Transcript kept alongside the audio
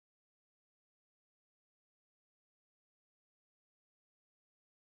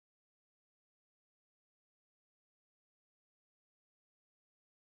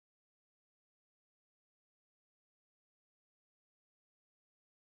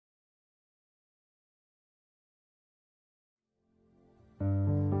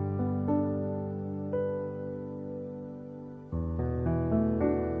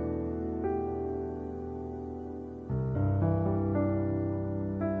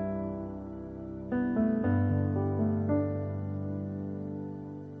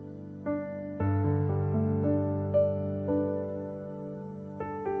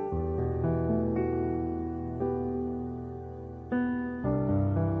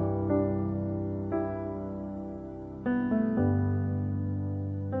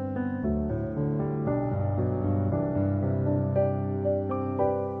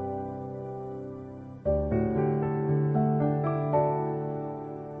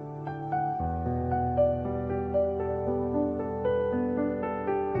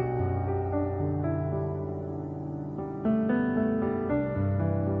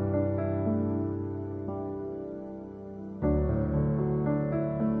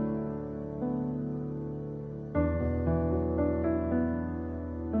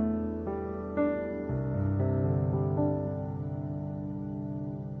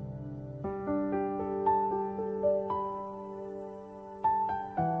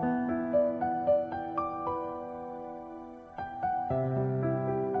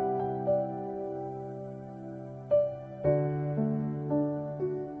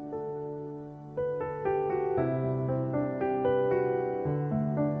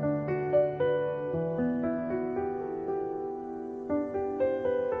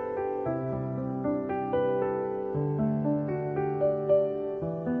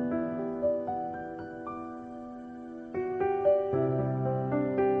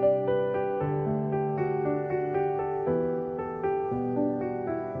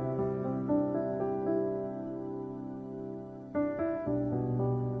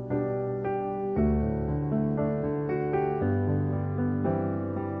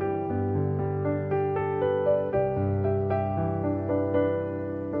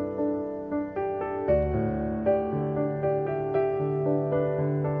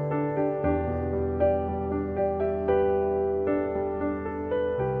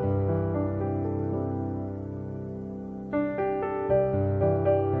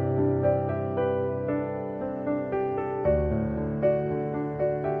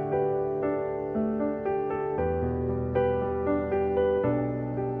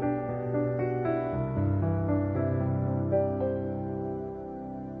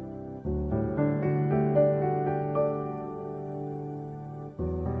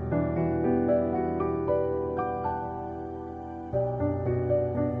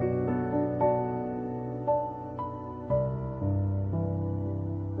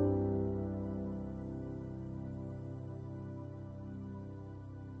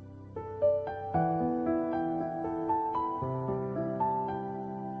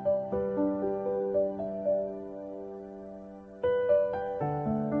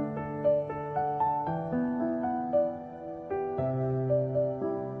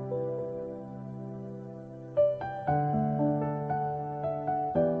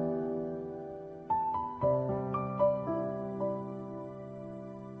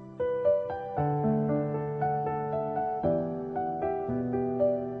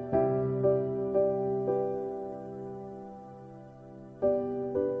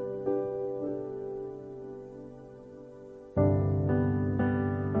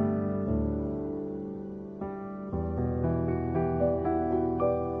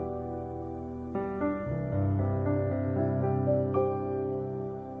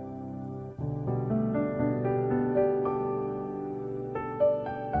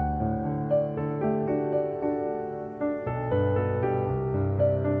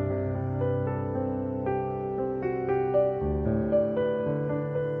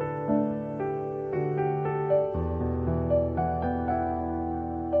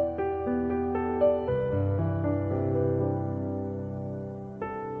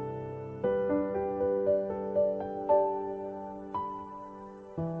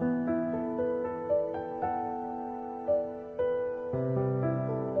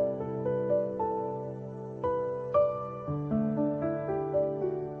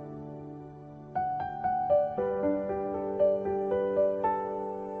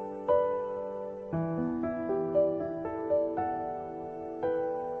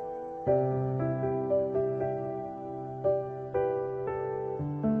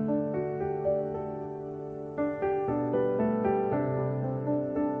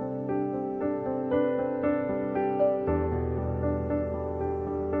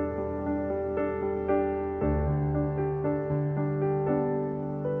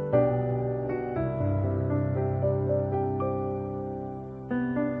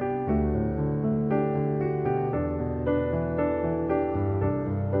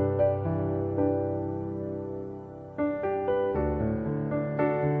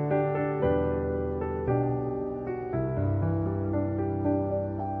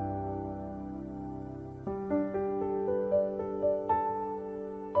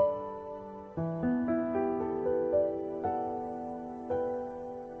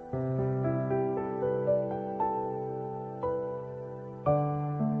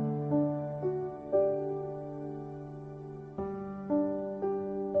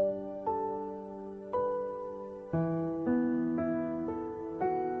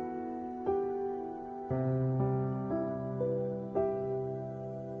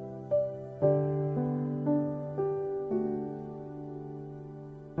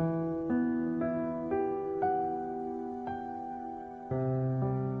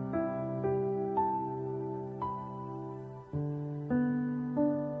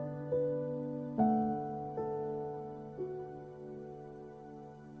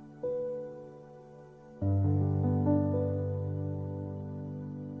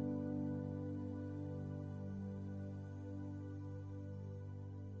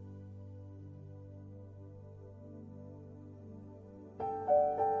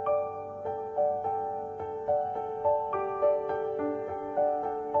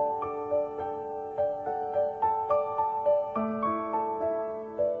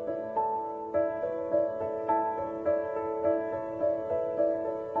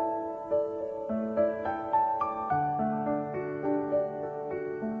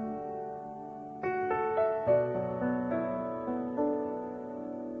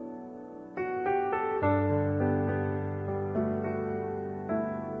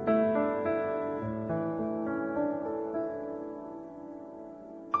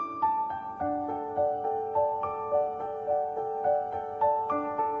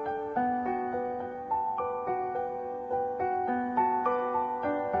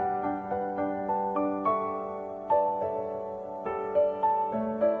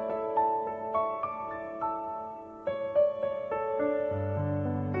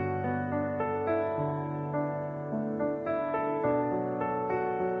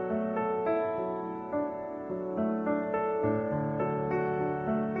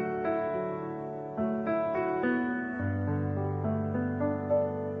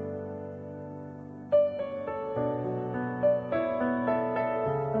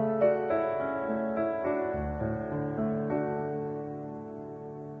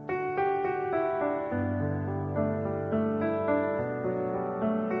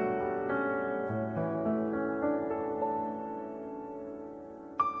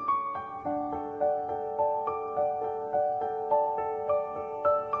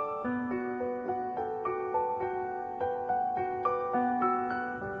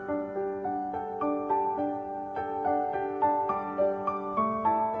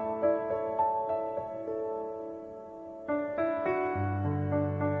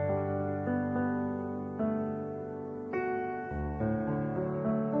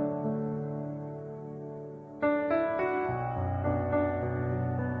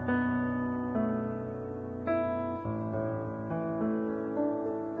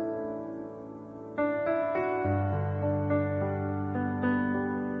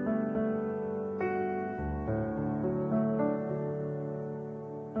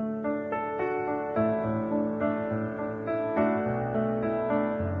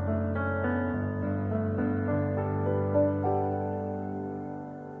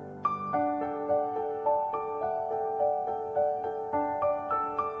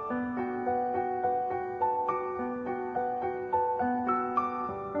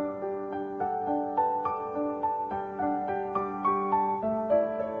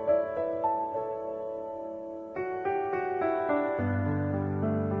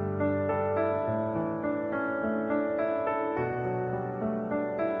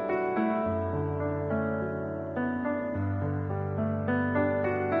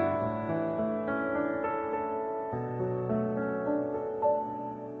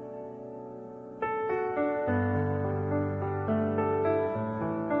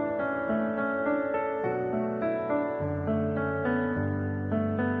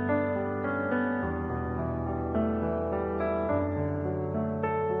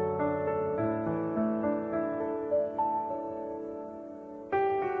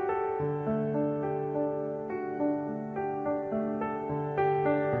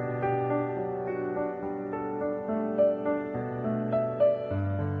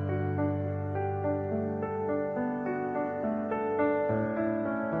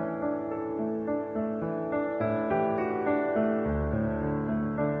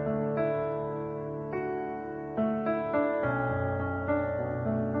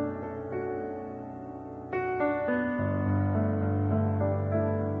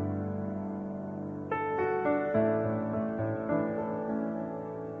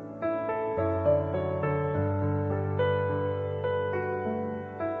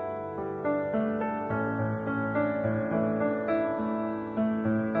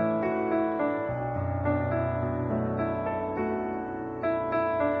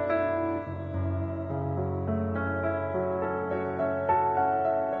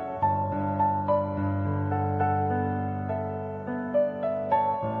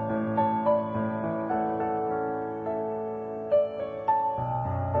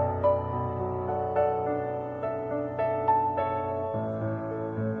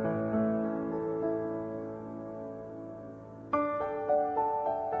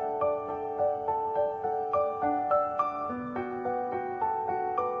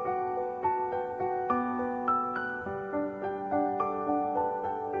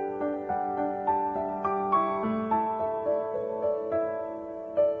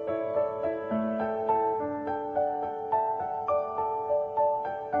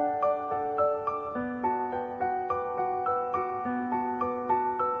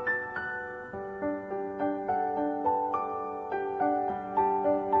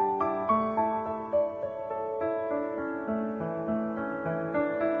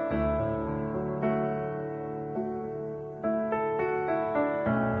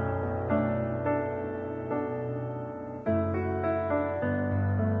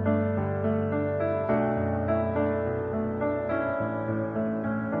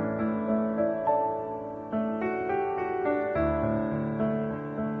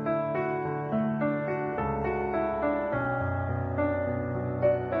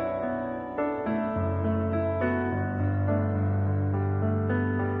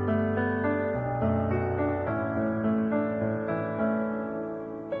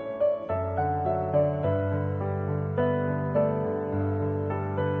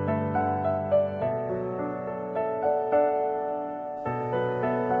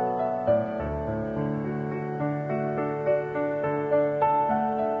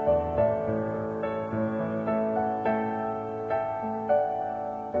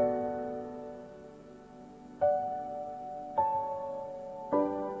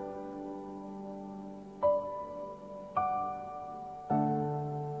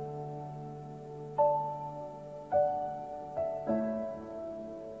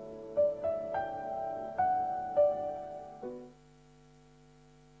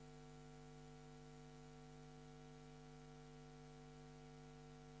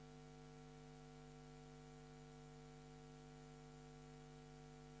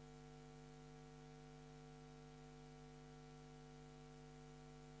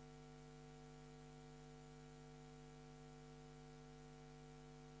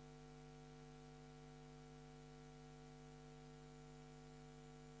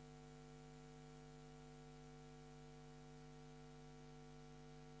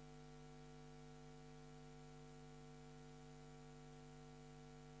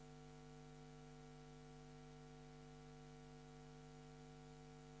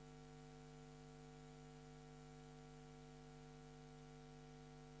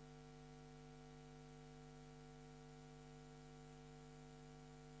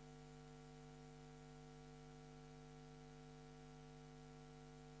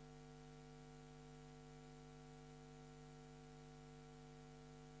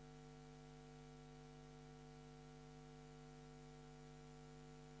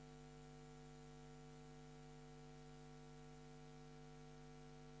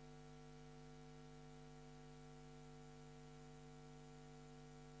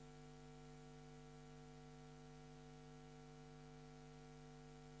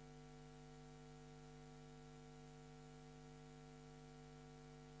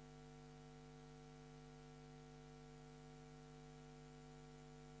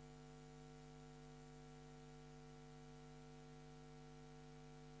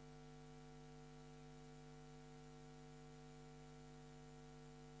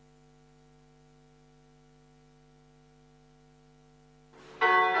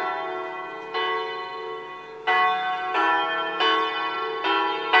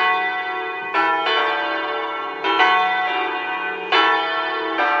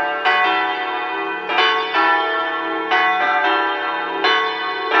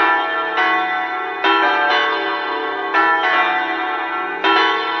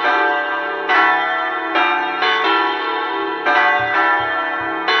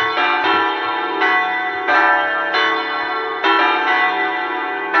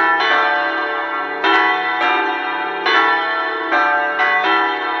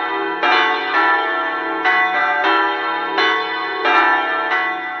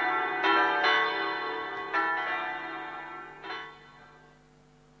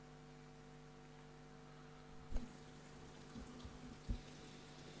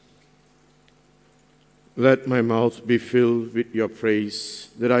Let my mouth be filled with your praise,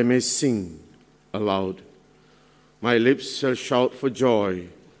 that I may sing aloud. My lips shall shout for joy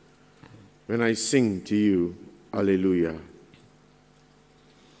when I sing to you. Alleluia.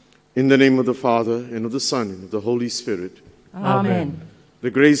 In the name of the Father, and of the Son, and of the Holy Spirit. Amen. The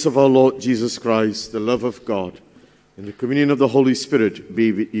grace of our Lord Jesus Christ, the love of God, and the communion of the Holy Spirit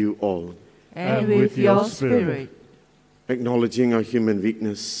be with you all. And with your spirit. Acknowledging our human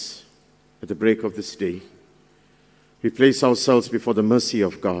weakness at the break of this day, we place ourselves before the mercy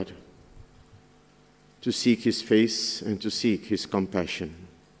of God to seek his face and to seek his compassion.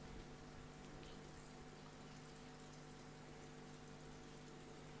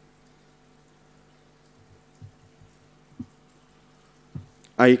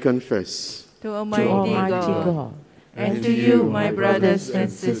 I confess To Almighty God, and to you, my brothers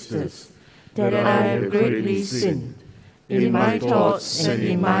and sisters, that I have greatly sinned, in my thoughts and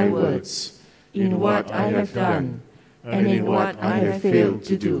in my words, in what I have done, and in what I have failed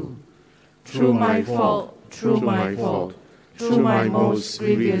to do. Through my fault, through my most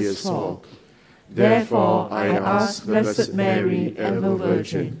grievous fault. Therefore I ask Blessed Mary, ever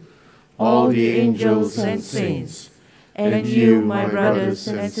Virgin, all the angels and saints, and you, my brothers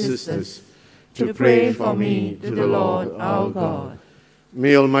and sisters, to pray for me to the Lord our God.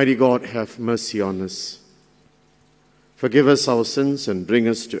 May Almighty God have mercy on us, forgive us our sins, and bring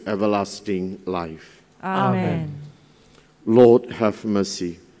us to everlasting life. Amen. Lord, have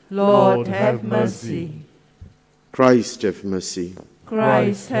mercy. Lord, have mercy. Christ, have mercy.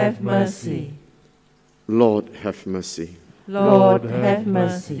 Christ, have mercy. Lord, have mercy. Lord, have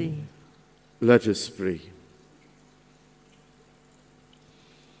mercy. Let us pray.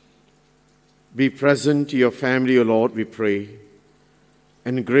 Be present to your family, O Lord, we pray,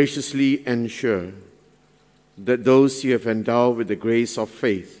 and graciously ensure that those you have endowed with the grace of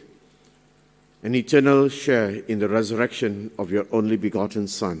faith an eternal share in the resurrection of your only begotten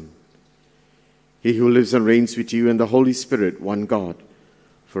Son, he who lives and reigns with you and the Holy Spirit, one God,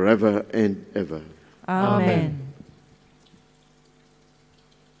 forever and ever. Amen.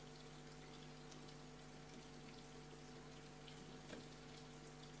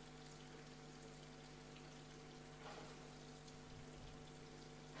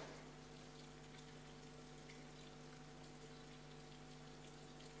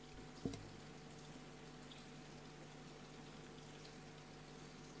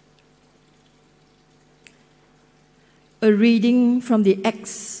 A reading from the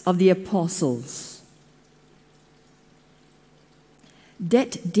Acts of the Apostles.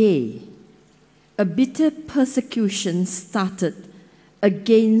 That day, a bitter persecution started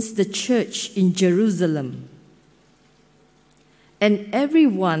against the church in Jerusalem, and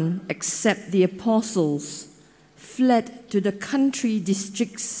everyone except the apostles fled to the country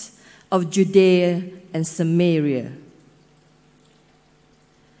districts of Judea and Samaria.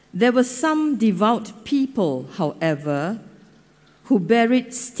 There were some devout people, however, who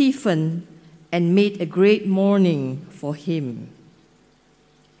buried Stephen and made a great mourning for him.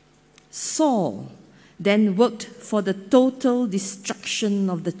 Saul then worked for the total destruction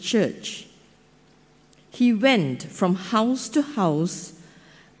of the church. He went from house to house,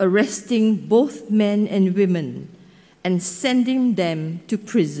 arresting both men and women and sending them to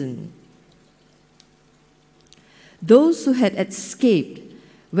prison. Those who had escaped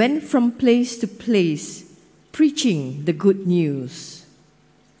went from place to place, preaching the good news.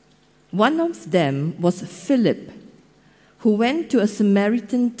 One of them was Philip, who went to a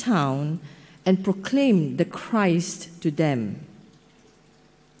Samaritan town and proclaimed the Christ to them.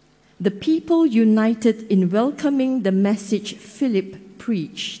 The people united in welcoming the message Philip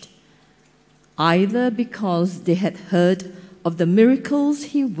preached, either because they had heard of the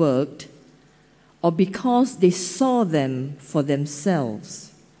miracles he worked, or because they saw them for themselves.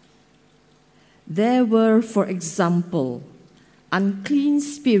 There were, for example, unclean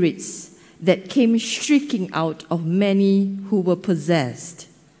spirits that came shrieking out of many who were possessed,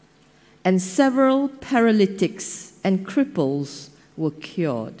 and several paralytics and cripples were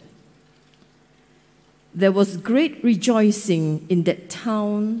cured. There was great rejoicing in that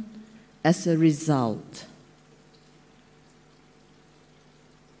town as a result.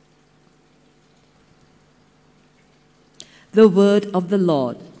 The word of the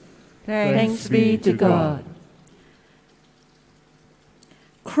Lord. Thanks be to God.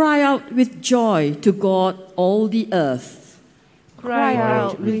 Cry out with joy to God, all the earth. Cry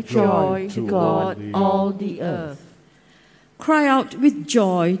out with joy to God, all the earth. Cry out with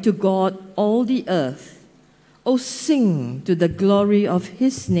joy to God, all the earth. O sing to the glory of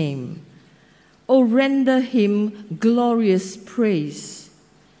his name. O render him glorious praise.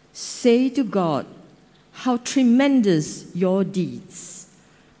 Say to God, how tremendous your deeds.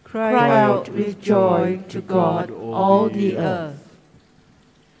 Cry out with joy to God, all the earth.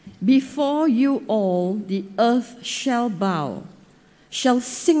 Before you all the earth shall bow, shall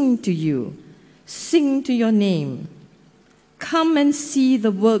sing to you, sing to your name. Come and see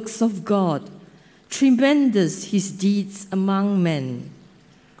the works of God, tremendous his deeds among men.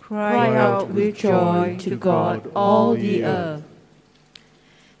 Cry out with joy to God, all the earth.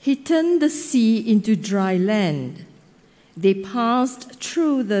 He turned the sea into dry land. They passed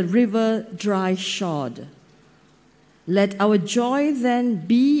through the river dry-shod. Let our joy then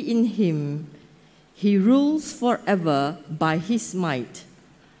be in him. He rules forever by his might.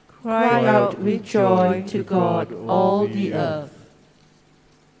 Cry out with joy to God, all the earth.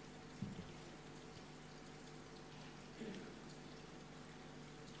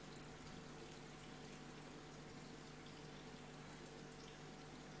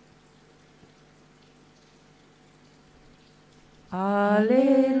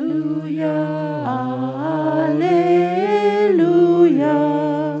 Alleluia, alleluia,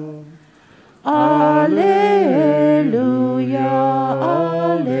 alleluia,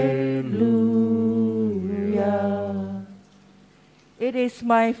 alleluia. It is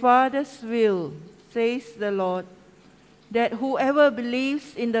my Father's will, says the Lord, that whoever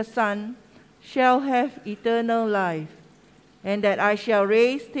believes in the Son shall have eternal life, and that I shall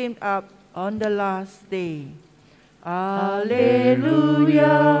raise him up on the last day. Alleluia,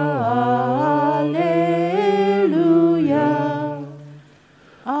 alleluia,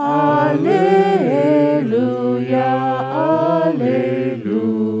 alleluia, alleluia.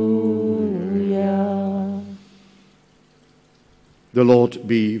 The Lord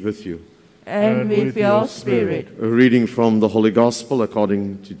be with you. And with your spirit. A reading from the Holy Gospel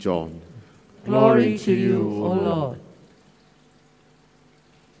according to John. Glory to you, O Lord.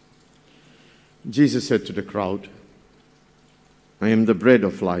 Jesus said to the crowd, I am the bread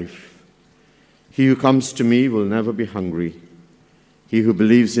of life. He who comes to me will never be hungry. He who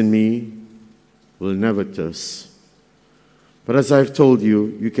believes in me will never thirst. But as I have told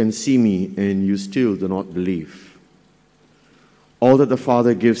you, you can see me and you still do not believe. All that the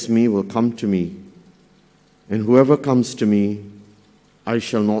Father gives me will come to me, and whoever comes to me, I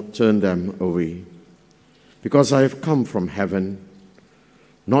shall not turn them away. Because I have come from heaven,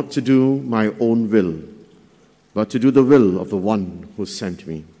 not to do my own will, but to do the will of the one who sent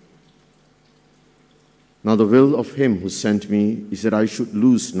me. Now the will of him who sent me is that I should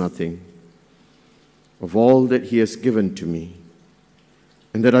lose nothing of all that he has given to me,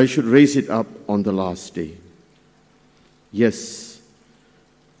 and that I should raise it up on the last day. Yes,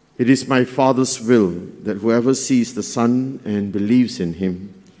 it is my Father's will that whoever sees the Son and believes in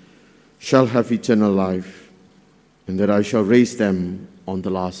him shall have eternal life, and that I shall raise them on the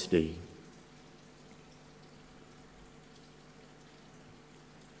last day.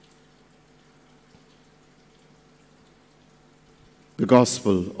 The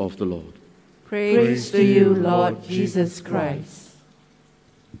Gospel of the Lord. Praise to you, Lord Jesus Christ.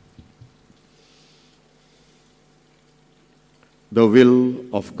 The will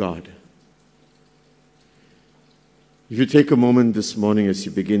of God. If you take a moment this morning as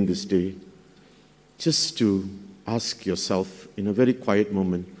you begin this day, just to ask yourself in a very quiet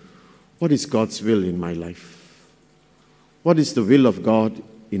moment, what is God's will in my life? What is the will of God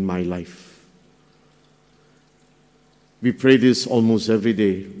in my life? We pray this almost every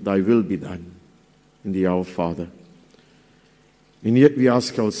day, thy will be done in the Our Father. And yet we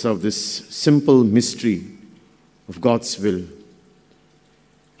ask ourselves this simple mystery of God's will.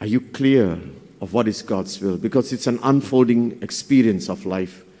 Are you clear of what is God's will? Because it's an unfolding experience of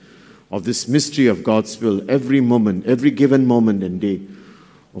life, of this mystery of God's will, every moment, every given moment and day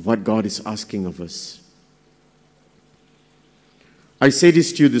of what God is asking of us. I say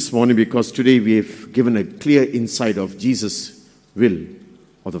this to you this morning because today we have given a clear insight of Jesus' will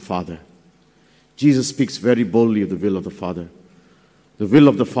of the Father. Jesus speaks very boldly of the will of the Father. The will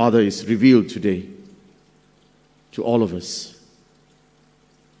of the Father is revealed today to all of us.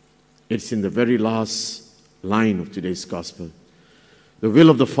 It's in the very last line of today's Gospel. The will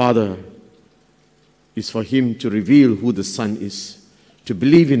of the Father is for him to reveal who the Son is, to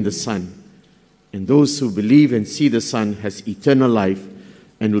believe in the Son. And those who believe and see the Son has eternal life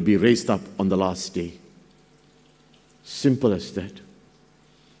and will be raised up on the last day. Simple as that.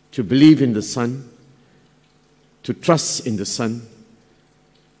 To believe in the Son, to trust in the Son,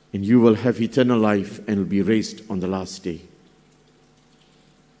 and you will have eternal life and will be raised on the last day.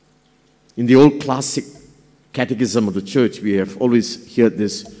 In the old classic catechism of the church, we have always heard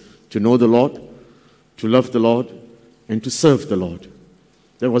this: to know the Lord, to love the Lord, and to serve the Lord.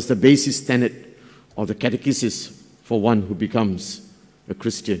 That was the basis tenet or the catechesis for one who becomes a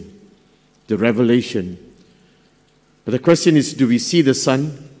Christian, the revelation. But the question is, do we see the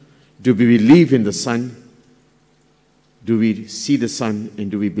Son? Do we believe in the Son? Do we see the Son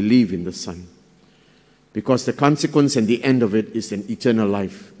and do we believe in the Son? Because the consequence and the end of it is an eternal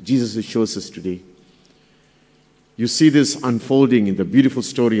life. Jesus shows us today. You see this unfolding in the beautiful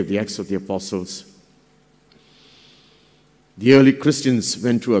story of the Acts of the Apostles. The early Christians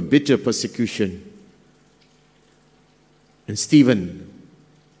went through a bitter persecution, and Stephen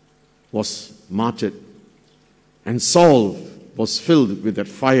was martyred, and Saul was filled with that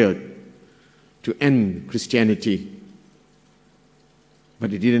fire to end Christianity.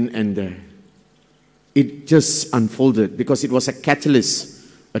 But it didn't end there. It just unfolded because it was a catalyst,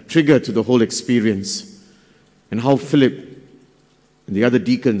 a trigger to the whole experience. And how Philip and the other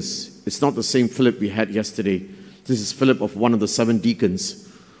deacons, it's not the same Philip we had yesterday. This is Philip of one of the 7 deacons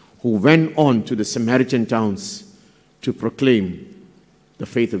who went on to the Samaritan towns to proclaim the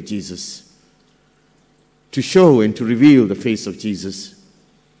faith of Jesus, to show and to reveal the face of Jesus.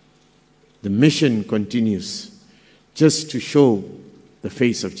 The mission continues just to show the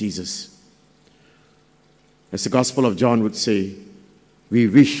face of Jesus. As the Gospel of John would say, we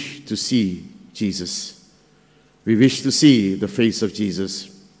wish to see Jesus. We wish to see the face of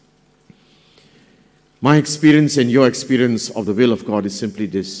Jesus. My experience and your experience of the will of God is simply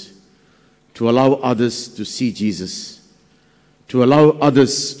this: to allow others to see Jesus, to allow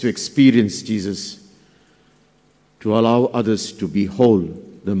others to experience Jesus, to allow others to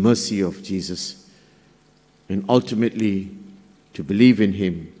behold the mercy of Jesus, and ultimately to believe in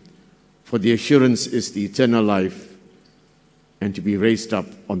Him, for the assurance is the eternal life and to be raised up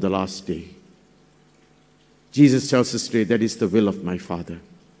on the last day. Jesus tells us today, that is the will of my Father.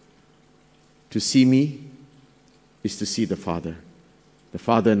 To see me is to see the Father. The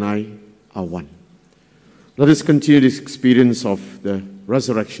Father and I are one. Let us continue this experience of the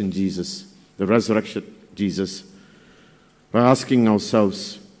resurrection Jesus, the resurrection Jesus, by asking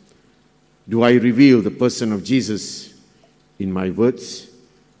ourselves, do I reveal the person of Jesus in my words,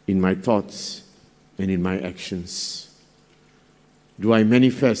 in my thoughts, and in my actions? Do I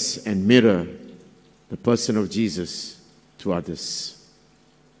manifest and mirror the person of Jesus to others?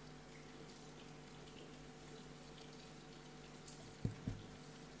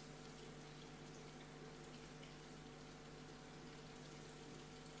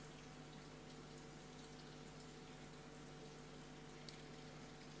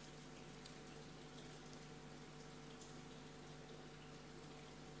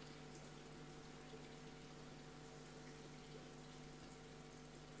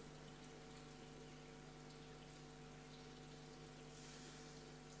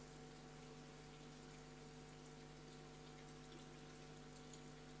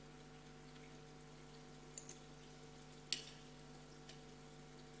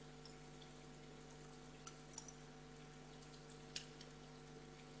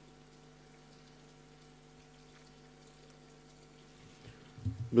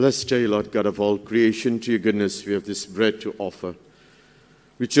 Blessed are you, Lord God of all creation. To your goodness we have this bread to offer,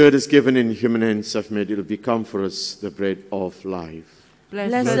 which earth is given in human hands have made. It will become for us the bread of life.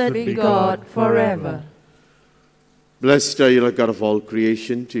 Blessed be God forever. Blessed are you, Lord God of all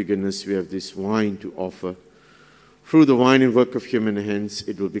creation. To your goodness we have this wine to offer. Through the wine and work of human hands,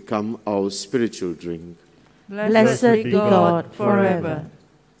 it will become our spiritual drink. Blessed be God forever.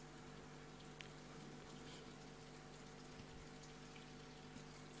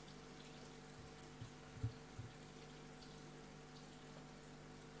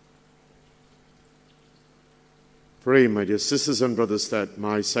 Pray, my dear sisters and brothers, that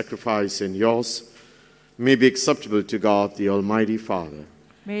my sacrifice and yours may be acceptable to God, the Almighty Father.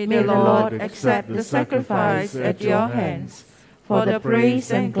 May the Lord accept the sacrifice at your hands for the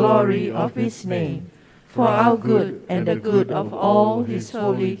praise and glory of His name, for our good and the good of all His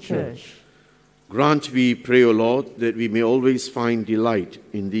holy church. Grant, we pray, O Lord, that we may always find delight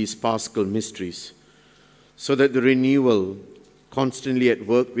in these Paschal mysteries, so that the renewal constantly at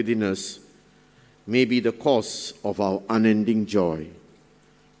work within us may be the cause of our unending joy.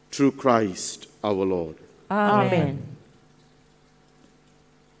 Through Christ our Lord. Amen.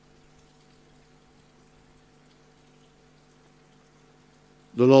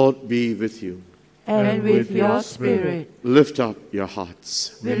 The Lord be with you. And with your spirit. Lift up your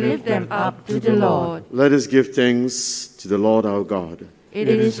hearts. We lift them up to the Lord. Let us give thanks to the Lord our God. It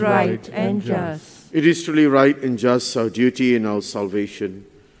is right and just. It is truly right and just, our duty and our salvation,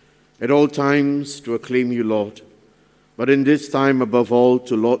 at all times to acclaim you, Lord, but in this time above all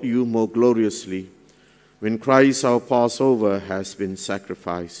to laud you more gloriously, when Christ our Passover has been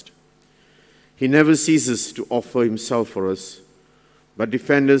sacrificed. He never ceases to offer himself for us, but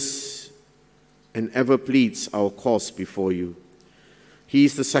defends us and ever pleads our cause before you. He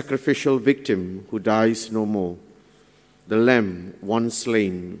is the sacrificial victim who dies no more, the Lamb once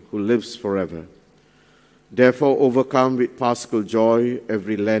slain who lives forever. Therefore, overcome with paschal joy,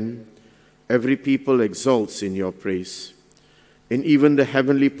 every land, every people exalts in your praise. And even the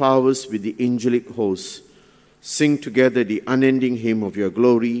heavenly powers with the angelic hosts sing together the unending hymn of your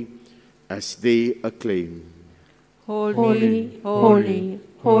glory as they acclaim. Holy, holy,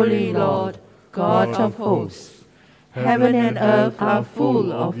 holy Lord, God of hosts. Heaven and earth are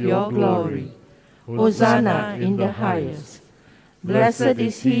full of your glory. Hosanna in the highest. Blessed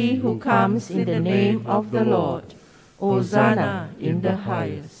is he who comes in the name of the Lord. Hosanna in the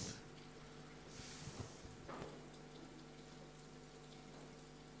highest.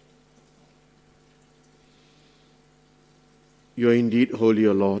 You are indeed holy,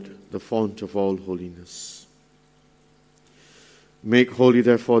 O Lord, the fount of all holiness. Make holy,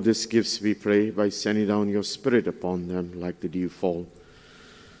 therefore, these gifts, we pray, by sending down your Spirit upon them like the dew fall,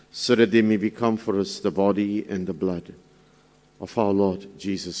 so that they may become for us the body and the blood of our Lord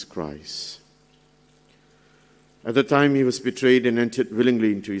Jesus Christ. At the time he was betrayed and entered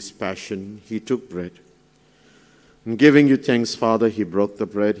willingly into his passion, he took bread. And giving you thanks, Father, he broke the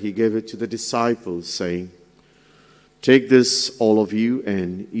bread. He gave it to the disciples, saying, "Take this, all of you,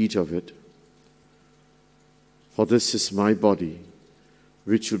 and eat of it. For this is my body,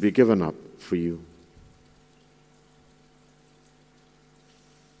 which will be given up for you."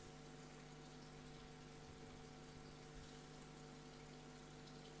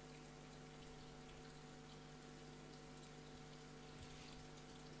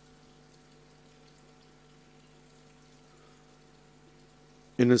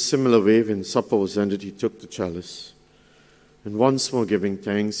 In a similar way, when supper was ended, he took the chalice, and once more giving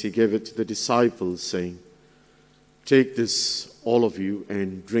thanks, he gave it to the disciples, saying, "Take this, all of you,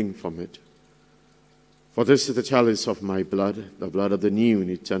 and drink from it. For this is the chalice of my blood, the blood of the new and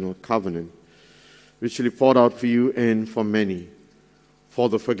eternal covenant, which will be poured out for you and for many, for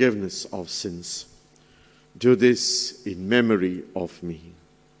the forgiveness of sins. Do this in memory of me."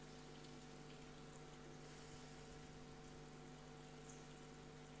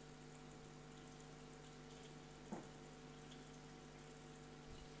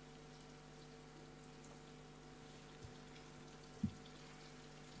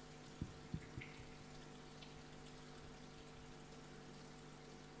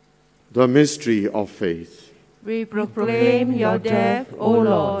 The mystery of faith. We proclaim your death, O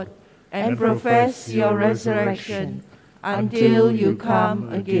Lord, and profess your resurrection until you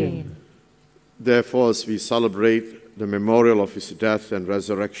come again. Therefore, as we celebrate the memorial of his death and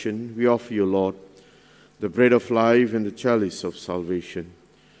resurrection, we offer you, Lord, the bread of life and the chalice of salvation,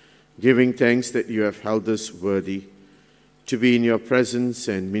 giving thanks that you have held us worthy to be in your presence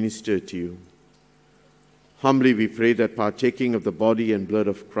and minister to you. Humbly we pray that, partaking of the body and blood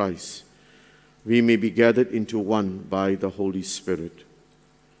of Christ, we may be gathered into one by the Holy Spirit.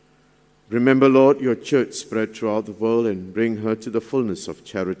 Remember, Lord, your church spread throughout the world, and bring her to the fullness of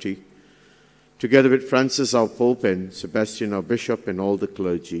charity, together with Francis our Pope and Sebastian our Bishop and all the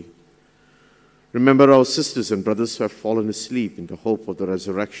clergy. Remember our sisters and brothers who have fallen asleep in the hope of the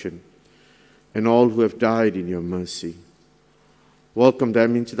resurrection, and all who have died in your mercy. Welcome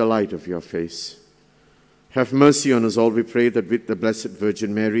them into the light of your face. Have mercy on us all, we pray, that with the Blessed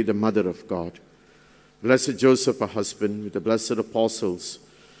Virgin Mary, the Mother of God, Blessed Joseph, her husband, with the blessed apostles,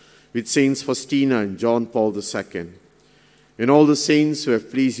 with Saints Faustina and John Paul II, and all the saints who have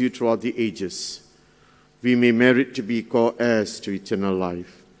pleased you throughout the ages, we may merit to be co-heirs to eternal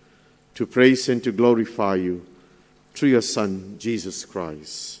life, to praise and to glorify you through your Son, Jesus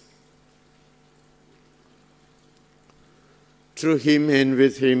Christ. Through him and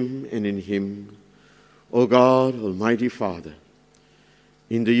with him and in him, O God, Almighty Father,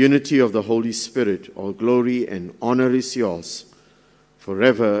 in the unity of the Holy Spirit, all glory and honor is yours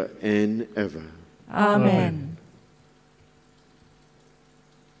forever and ever. Amen.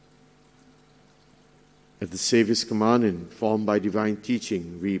 At the Saviour's command and formed by divine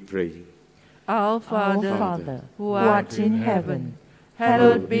teaching, we pray. Our Father, who art in heaven,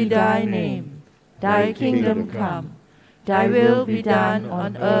 hallowed be thy name. Thy kingdom come. Thy will be done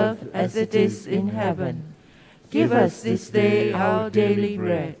on earth as it is in heaven. Give us this day our daily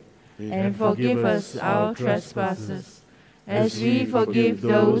bread, and forgive us our trespasses, as we forgive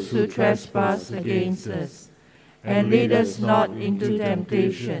those who trespass against us. And lead us not into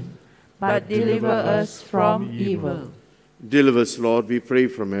temptation, but deliver us from evil. Deliver us, Lord, we pray,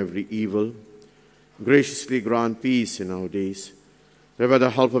 from every evil. Graciously grant peace in our days, that by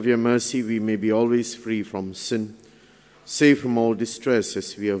the help of your mercy we may be always free from sin, safe from all distress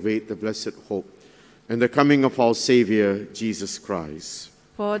as we await the blessed hope and the coming of our Savior, Jesus Christ.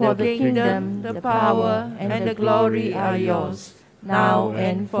 For the kingdom, the power, and the glory are yours, now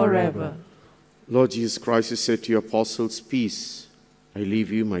and forever. Lord Jesus Christ, you said to your apostles, peace I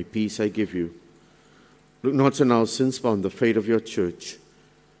leave you, my peace I give you. Look not on our sins, but on the fate of your church,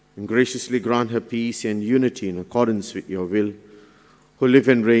 and graciously grant her peace and unity in accordance with your will, who live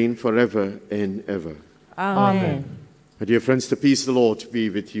and reign forever and ever. Amen. My dear friends, the peace of the Lord be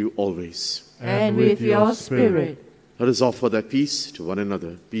with you always. And with your spirit. Let us offer that peace to one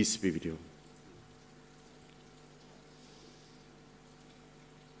another. Peace be with you.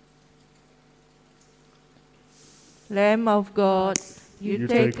 Lamb of God, you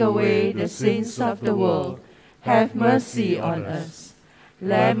take away the sins of the world. Have mercy on us.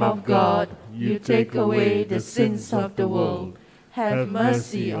 Lamb of God, you take away the sins of the world. Have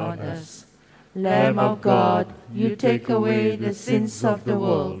mercy on us. Lamb of God, you take away the sins of the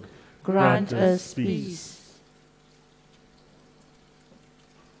world. Grant us peace.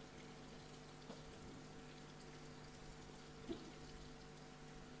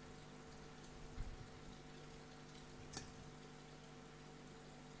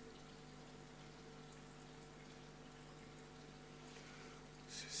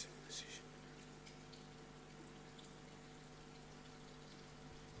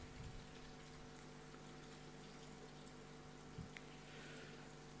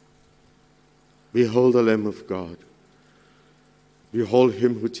 Behold the Lamb of God. Behold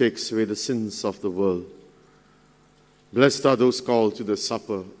him who takes away the sins of the world. Blessed are those called to the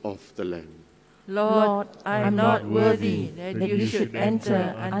supper of the Lamb. Lord, I am not worthy that you should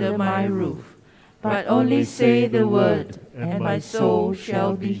enter under my roof, but only say the word, and my soul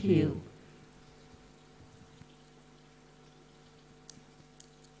shall be healed.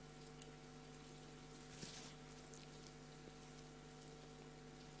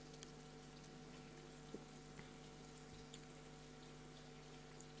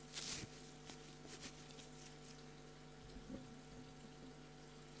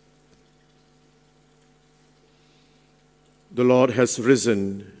 The Lord has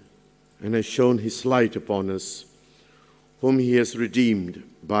risen and has shown his light upon us, whom he has redeemed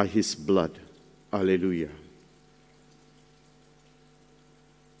by his blood. Alleluia.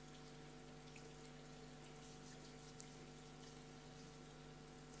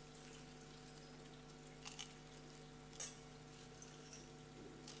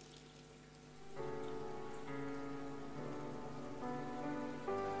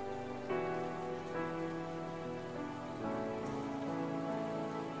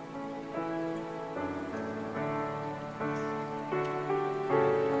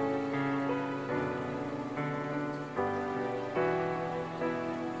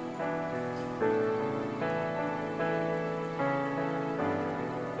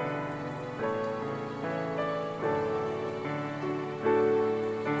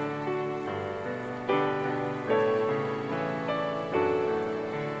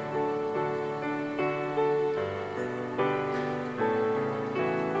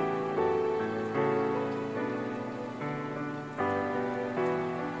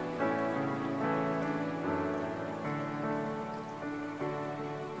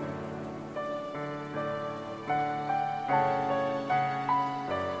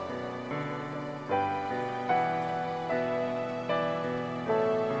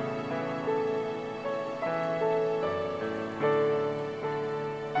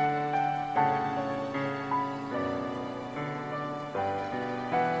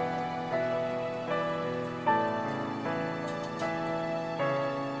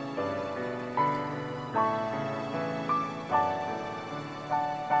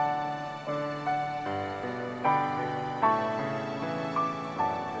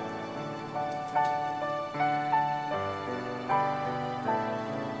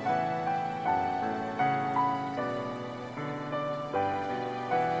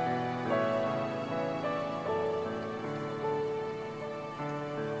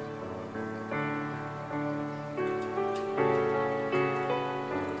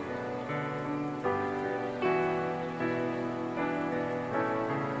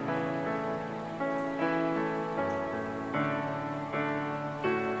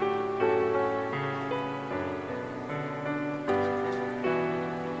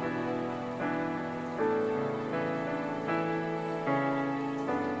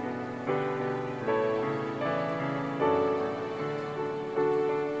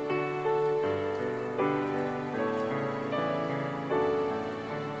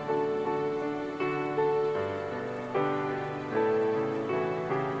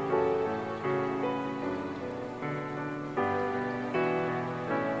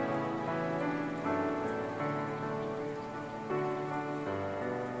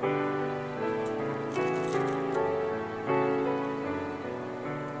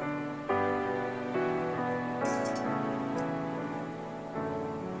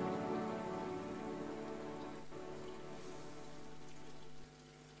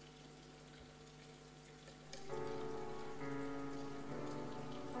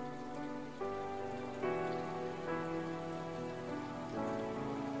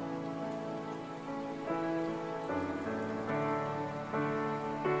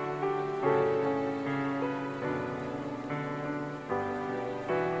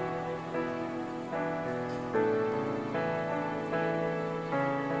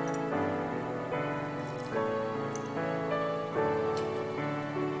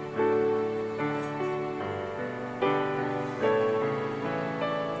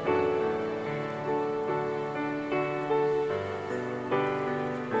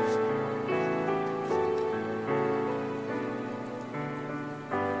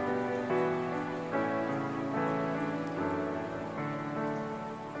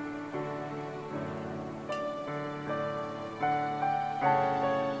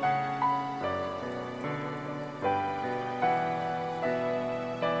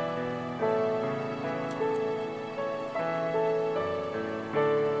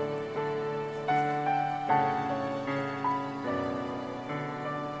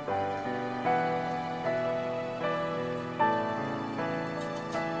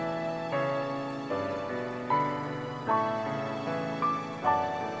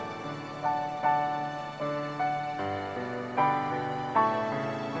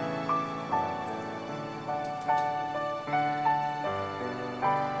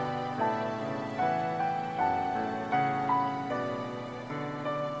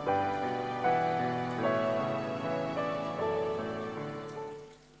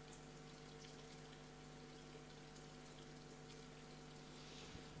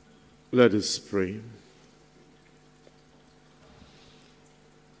 Let us pray.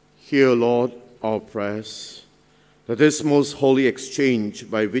 Hear, Lord, our prayers, that this most holy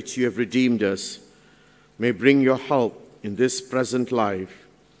exchange by which you have redeemed us may bring your help in this present life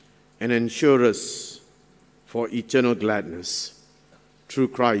and ensure us for eternal gladness. Through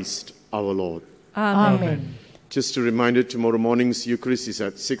Christ our Lord. Amen. Just a reminder, tomorrow morning's Eucharist is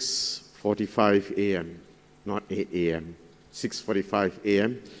at 6:45 a.m., not 8 a.m., 6:45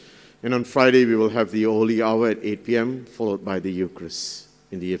 a.m. And on Friday we will have the Holy Hour at 8 p.m., followed by the Eucharist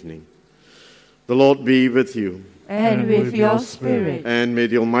in the evening. The Lord be with you. And with your spirit. And may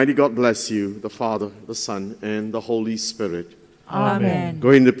the Almighty God bless you, the Father, the Son, and the Holy Spirit. Amen.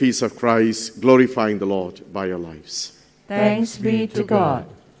 Go in the peace of Christ, glorifying the Lord by your lives. Thanks be to God.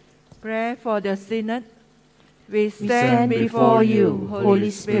 Pray for the Synod. We stand before you,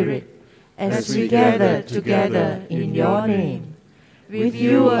 Holy Spirit, as we gather together in your name. With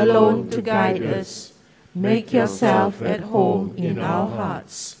you alone to guide us, make yourself at home in our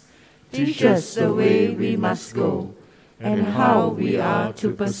hearts. Teach us the way we must go, and how we are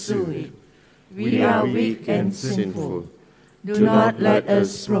to pursue it. We are weak and sinful. Do not let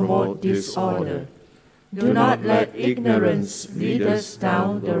us promote disorder. Do not let ignorance lead us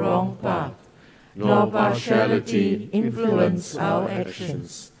down the wrong path, nor partiality influence our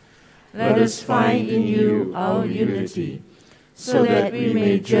actions. Let us find in you our unity, so that we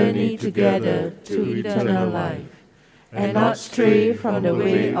may journey together to eternal life, and not stray from the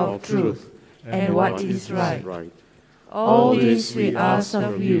way of truth and what is right. All this we ask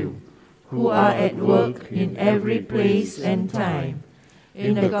of you, who are at work in every place and time,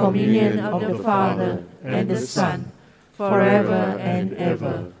 in the communion of the Father and the Son, forever and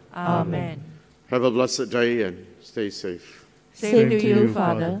ever. Amen. Have a blessed day and stay safe. Same to you,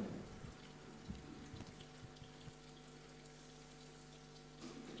 Father.